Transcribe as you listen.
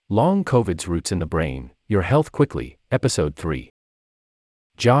Long COVID's Roots in the Brain, Your Health Quickly, Episode 3.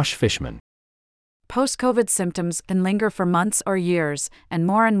 Josh Fishman. Post-COVID symptoms can linger for months or years, and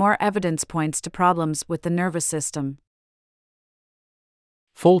more evidence points to problems with the nervous system.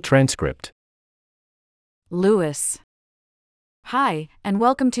 Full transcript. Lewis. Hi, and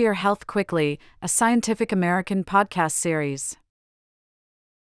welcome to Your Health Quickly, a Scientific American podcast series.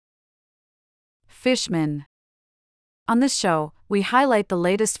 Fishman. On this show, we highlight the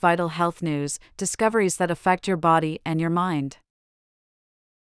latest vital health news, discoveries that affect your body and your mind.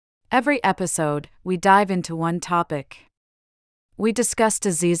 Every episode, we dive into one topic. We discuss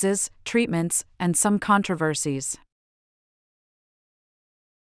diseases, treatments, and some controversies.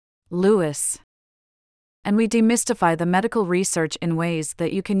 Lewis. And we demystify the medical research in ways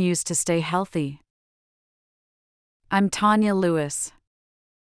that you can use to stay healthy. I'm Tanya Lewis.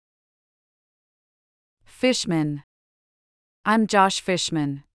 Fishman. I'm Josh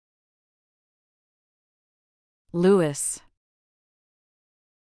Fishman. Lewis.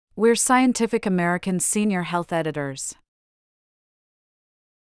 We're Scientific American senior health editors.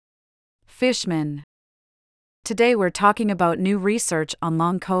 Fishman. Today we're talking about new research on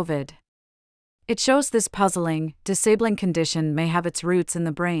long COVID. It shows this puzzling, disabling condition may have its roots in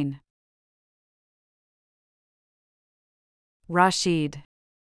the brain. Rashid.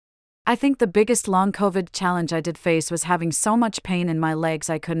 I think the biggest long COVID challenge I did face was having so much pain in my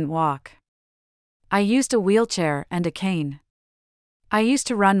legs I couldn't walk. I used a wheelchair and a cane. I used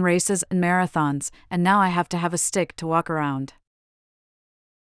to run races and marathons, and now I have to have a stick to walk around.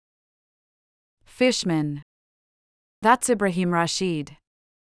 Fishman. That's Ibrahim Rashid.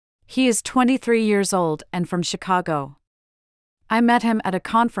 He is 23 years old and from Chicago. I met him at a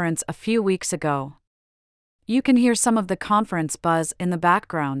conference a few weeks ago. You can hear some of the conference buzz in the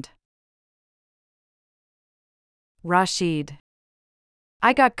background. Rashid.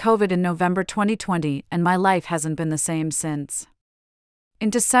 I got COVID in November 2020 and my life hasn't been the same since. In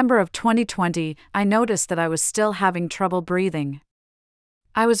December of 2020, I noticed that I was still having trouble breathing.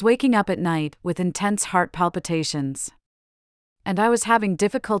 I was waking up at night with intense heart palpitations. And I was having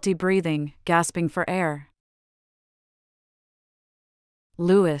difficulty breathing, gasping for air.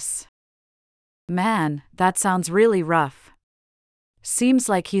 Lewis. Man, that sounds really rough. Seems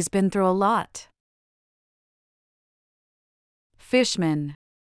like he's been through a lot. Fishman.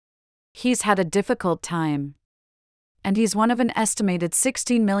 He's had a difficult time. And he's one of an estimated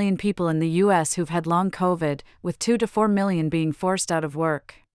 16 million people in the U.S. who've had long COVID, with 2 to 4 million being forced out of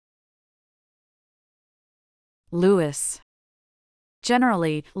work. Lewis.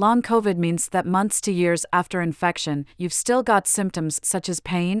 Generally, long COVID means that months to years after infection, you've still got symptoms such as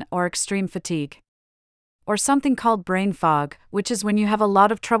pain or extreme fatigue. Or something called brain fog, which is when you have a lot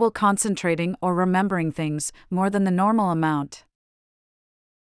of trouble concentrating or remembering things, more than the normal amount.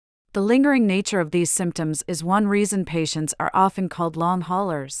 The lingering nature of these symptoms is one reason patients are often called long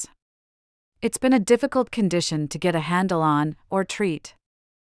haulers. It's been a difficult condition to get a handle on or treat.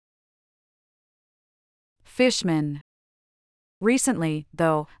 Fishman. Recently,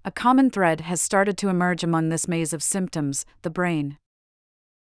 though, a common thread has started to emerge among this maze of symptoms: the brain.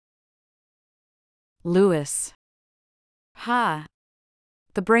 Lewis.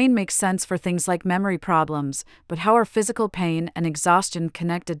 The brain makes sense for things like memory problems, but how are physical pain and exhaustion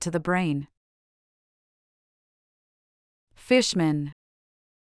connected to the brain? Fishman.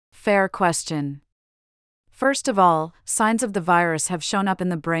 Fair question. First of all, signs of the virus have shown up in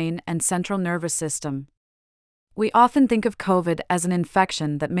the brain and central nervous system. We often think of COVID as an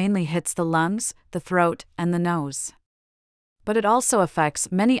infection that mainly hits the lungs, the throat, and the nose. But it also affects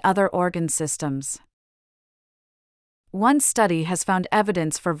many other organ systems. One study has found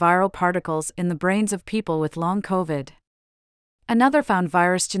evidence for viral particles in the brains of people with long COVID. Another found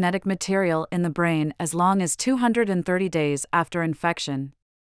virus genetic material in the brain as long as 230 days after infection.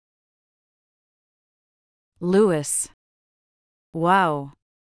 Lewis. Wow.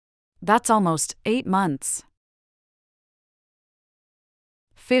 That's almost 8 months.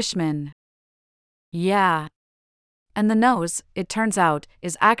 Fishman. Yeah. And the nose, it turns out,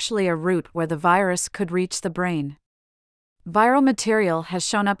 is actually a route where the virus could reach the brain. Viral material has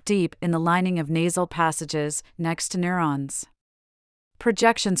shown up deep in the lining of nasal passages, next to neurons.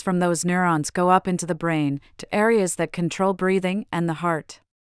 Projections from those neurons go up into the brain, to areas that control breathing and the heart.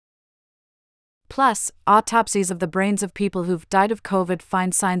 Plus, autopsies of the brains of people who've died of COVID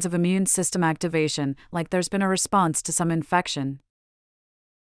find signs of immune system activation, like there's been a response to some infection.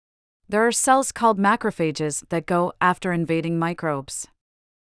 There are cells called macrophages that go after invading microbes.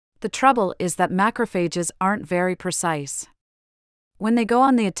 The trouble is that macrophages aren't very precise. When they go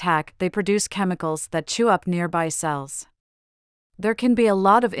on the attack, they produce chemicals that chew up nearby cells. There can be a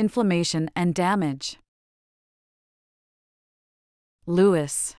lot of inflammation and damage.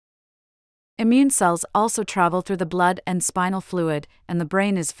 Lewis. Immune cells also travel through the blood and spinal fluid, and the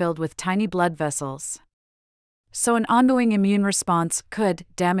brain is filled with tiny blood vessels. So an ongoing immune response could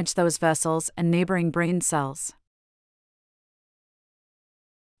damage those vessels and neighboring brain cells.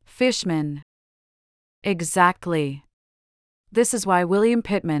 Fishman. Exactly. This is why William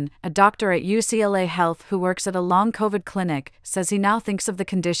Pittman, a doctor at UCLA Health who works at a long COVID clinic, says he now thinks of the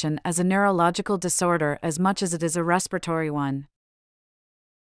condition as a neurological disorder as much as it is a respiratory one.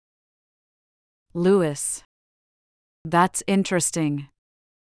 Lewis. That's interesting.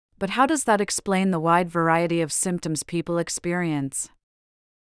 But how does that explain the wide variety of symptoms people experience?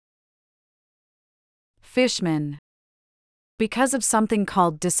 Fishman. Because of something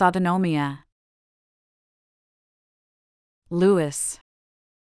called dysautonomia. Lewis.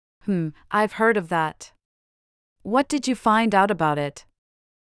 I've heard of that. What did you find out about it?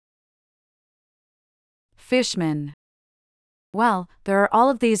 Fishman. Well, there are all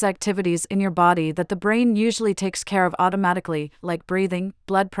of these activities in your body that the brain usually takes care of automatically, like breathing,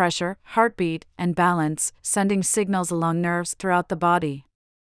 blood pressure, heartbeat, and balance, sending signals along nerves throughout the body.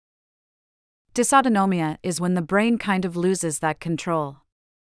 Dysautonomia is when the brain kind of loses that control.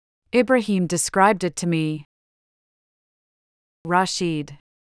 Ibrahim described it to me. Rashid.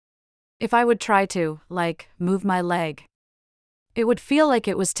 If I would try to, move my leg, it would feel like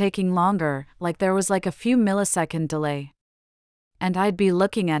it was taking longer, like there was a few millisecond delay. And I'd be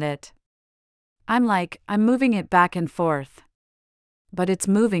looking at it. I'm moving it back and forth. But it's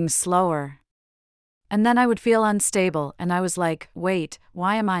moving slower. And then I would feel unstable, and I was like, wait,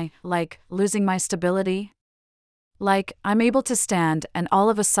 why am I, losing my stability? I'm able to stand, and all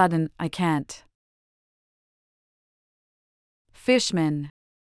of a sudden, I can't. Fishman.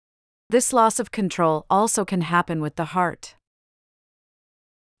 This loss of control also can happen with the heart.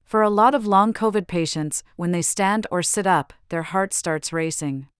 For a lot of long COVID patients, when they stand or sit up, their heart starts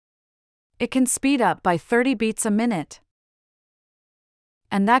racing. It can speed up by 30 beats a minute.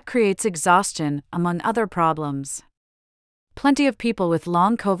 And that creates exhaustion, among other problems. Plenty of people with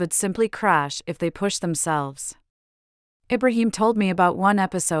long COVID simply crash if they push themselves. Ibrahim told me about one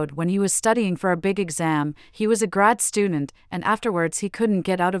episode when he was studying for a big exam. He was a grad student, and afterwards he couldn't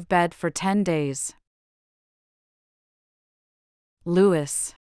get out of bed for 10 days.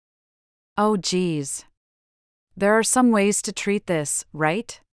 Lewis. Oh geez. There are some ways to treat this,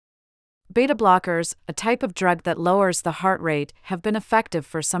 right? Beta blockers, a type of drug that lowers the heart rate, have been effective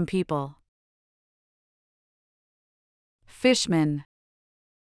for some people. Fishman.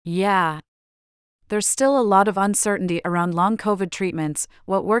 Yeah. There's still a lot of uncertainty around long COVID treatments.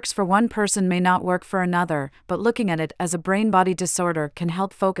 What works for one person may not work for another, but looking at it as a brain-body disorder can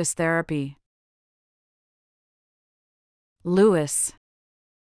help focus therapy. Lewis.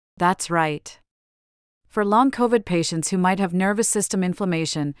 That's right. For long COVID patients who might have nervous system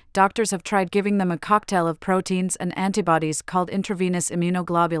inflammation, doctors have tried giving them a cocktail of proteins and antibodies called intravenous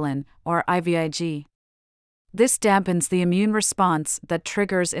immunoglobulin, or IVIG. This dampens the immune response that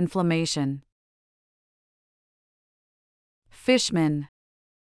triggers inflammation. Fishman.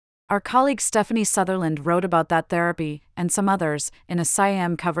 Our colleague Stephanie Sutherland wrote about that therapy, and some others, in a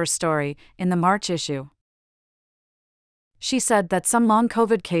SciAm cover story, in the March issue. She said that some long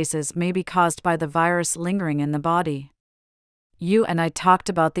COVID cases may be caused by the virus lingering in the body. You and I talked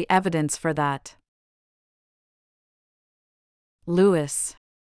about the evidence for that. Lewis.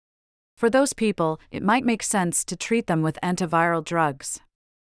 For those people, it might make sense to treat them with antiviral drugs.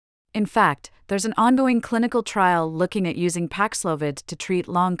 In fact, there's an ongoing clinical trial looking at using Paxlovid to treat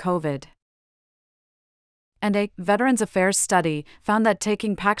long COVID. And a Veterans Affairs study found that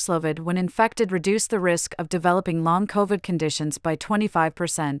taking Paxlovid when infected reduced the risk of developing long COVID conditions by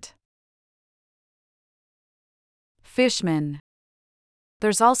 25%. Fishman.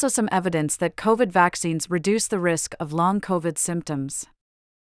 There's also some evidence that COVID vaccines reduce the risk of long COVID symptoms.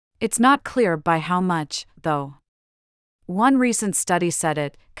 It's not clear by how much, though. One recent study said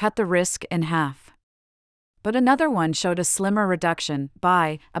it cut the risk in half. But another one showed a slimmer reduction,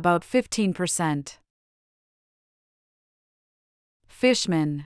 by about 15%.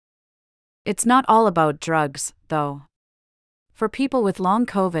 Fishman. It's not all about drugs, though. For people with long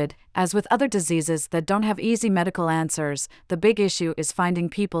COVID, as with other diseases that don't have easy medical answers, the big issue is finding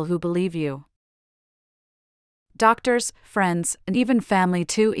people who believe you. Doctors, friends, and even family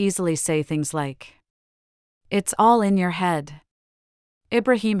too easily say things like, "It's all in your head."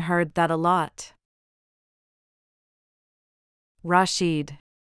 Ibrahim heard that a lot. Rashid.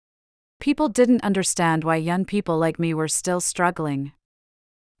 People didn't understand why young people like me were still struggling.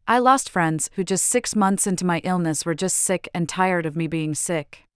 I lost friends who just 6 months into my illness were just sick and tired of me being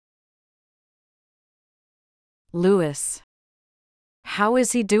sick. Lewis. How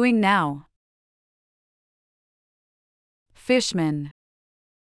is he doing now? Fishman.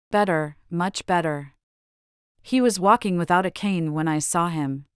 Better, much better. He was walking without a cane when I saw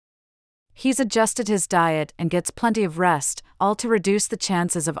him. He's adjusted his diet and gets plenty of rest, all to reduce the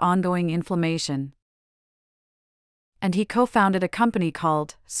chances of ongoing inflammation. And he co-founded a company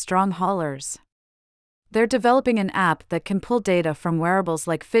called Strong Haulers. They're developing an app that can pull data from wearables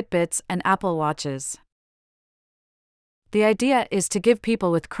like Fitbits and Apple Watches. The idea is to give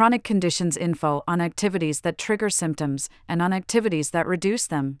people with chronic conditions info on activities that trigger symptoms and on activities that reduce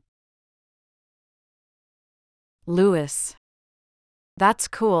them. Lewis. That's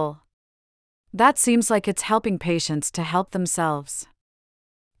cool. That seems like it's helping patients to help themselves.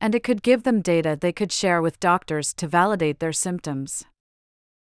 And it could give them data they could share with doctors to validate their symptoms.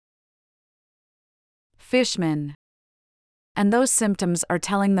 Fishman. And those symptoms are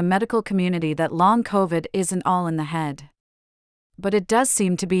telling the medical community that long COVID isn't all in the head. But it does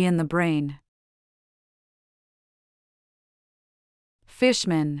seem to be in the brain.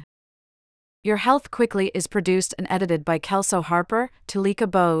 Fishman. Your Health Quickly is produced and edited by Kelso Harper, Tulika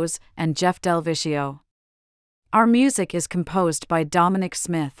Bose, and Jeff Del Vecchio. Our music is composed by Dominic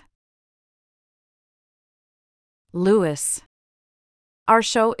Smith. Lewis. Our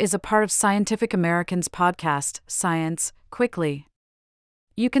show is a part of Scientific American's podcast, Science Quickly.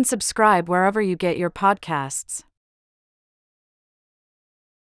 You can subscribe wherever you get your podcasts.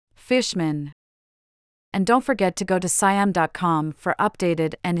 Fishman. And don't forget to go to SciAm.com for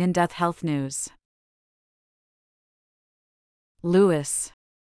updated and in-depth health news. Lewis.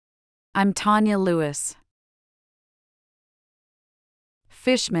 I'm Tanya Lewis.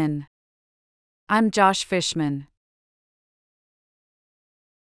 Fishman. I'm Josh Fishman.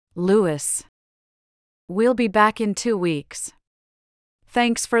 Lewis. We'll be back in 2 weeks.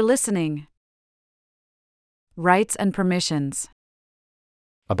 Thanks for listening. Rights and permissions.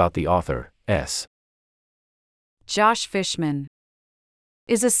 About the author, S. Josh Fishman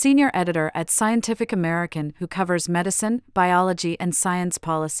is a senior editor at Scientific American who covers medicine, biology, and science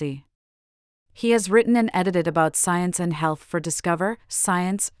policy. He has written and edited about science and health for Discover,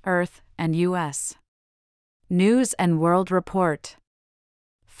 Science, Earth, and U.S. News and World Report.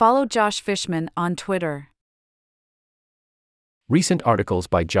 Follow Josh Fishman on Twitter. Recent articles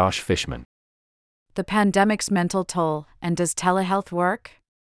by Josh Fishman. The Pandemic's Mental Toll, and Does Telehealth Work?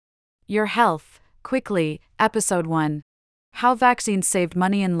 Your Health Quickly, Episode 1. How Vaccines Saved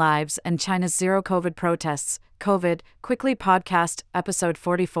Money and Lives and China's Zero COVID Protests, COVID Quickly Podcast, Episode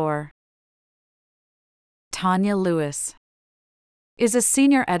 44. Tanya Lewis is a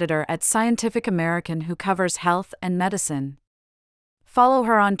senior editor at Scientific American who covers health and medicine. Follow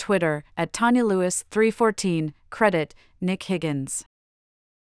her on Twitter at TanyaLewis314, credit Nick Higgins.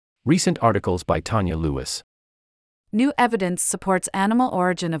 Recent articles by Tanya Lewis. New evidence supports animal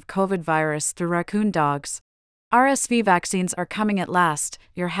origin of COVID virus through raccoon dogs. RSV vaccines are coming at last.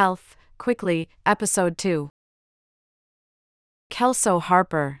 Your Health Quickly, Episode 2. Kelso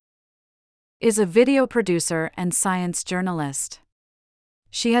Harper is a video producer and science journalist.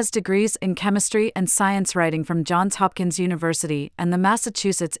 She has degrees in chemistry and science writing from Johns Hopkins University and the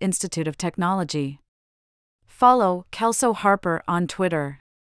Massachusetts Institute of Technology. Follow Kelso Harper on Twitter.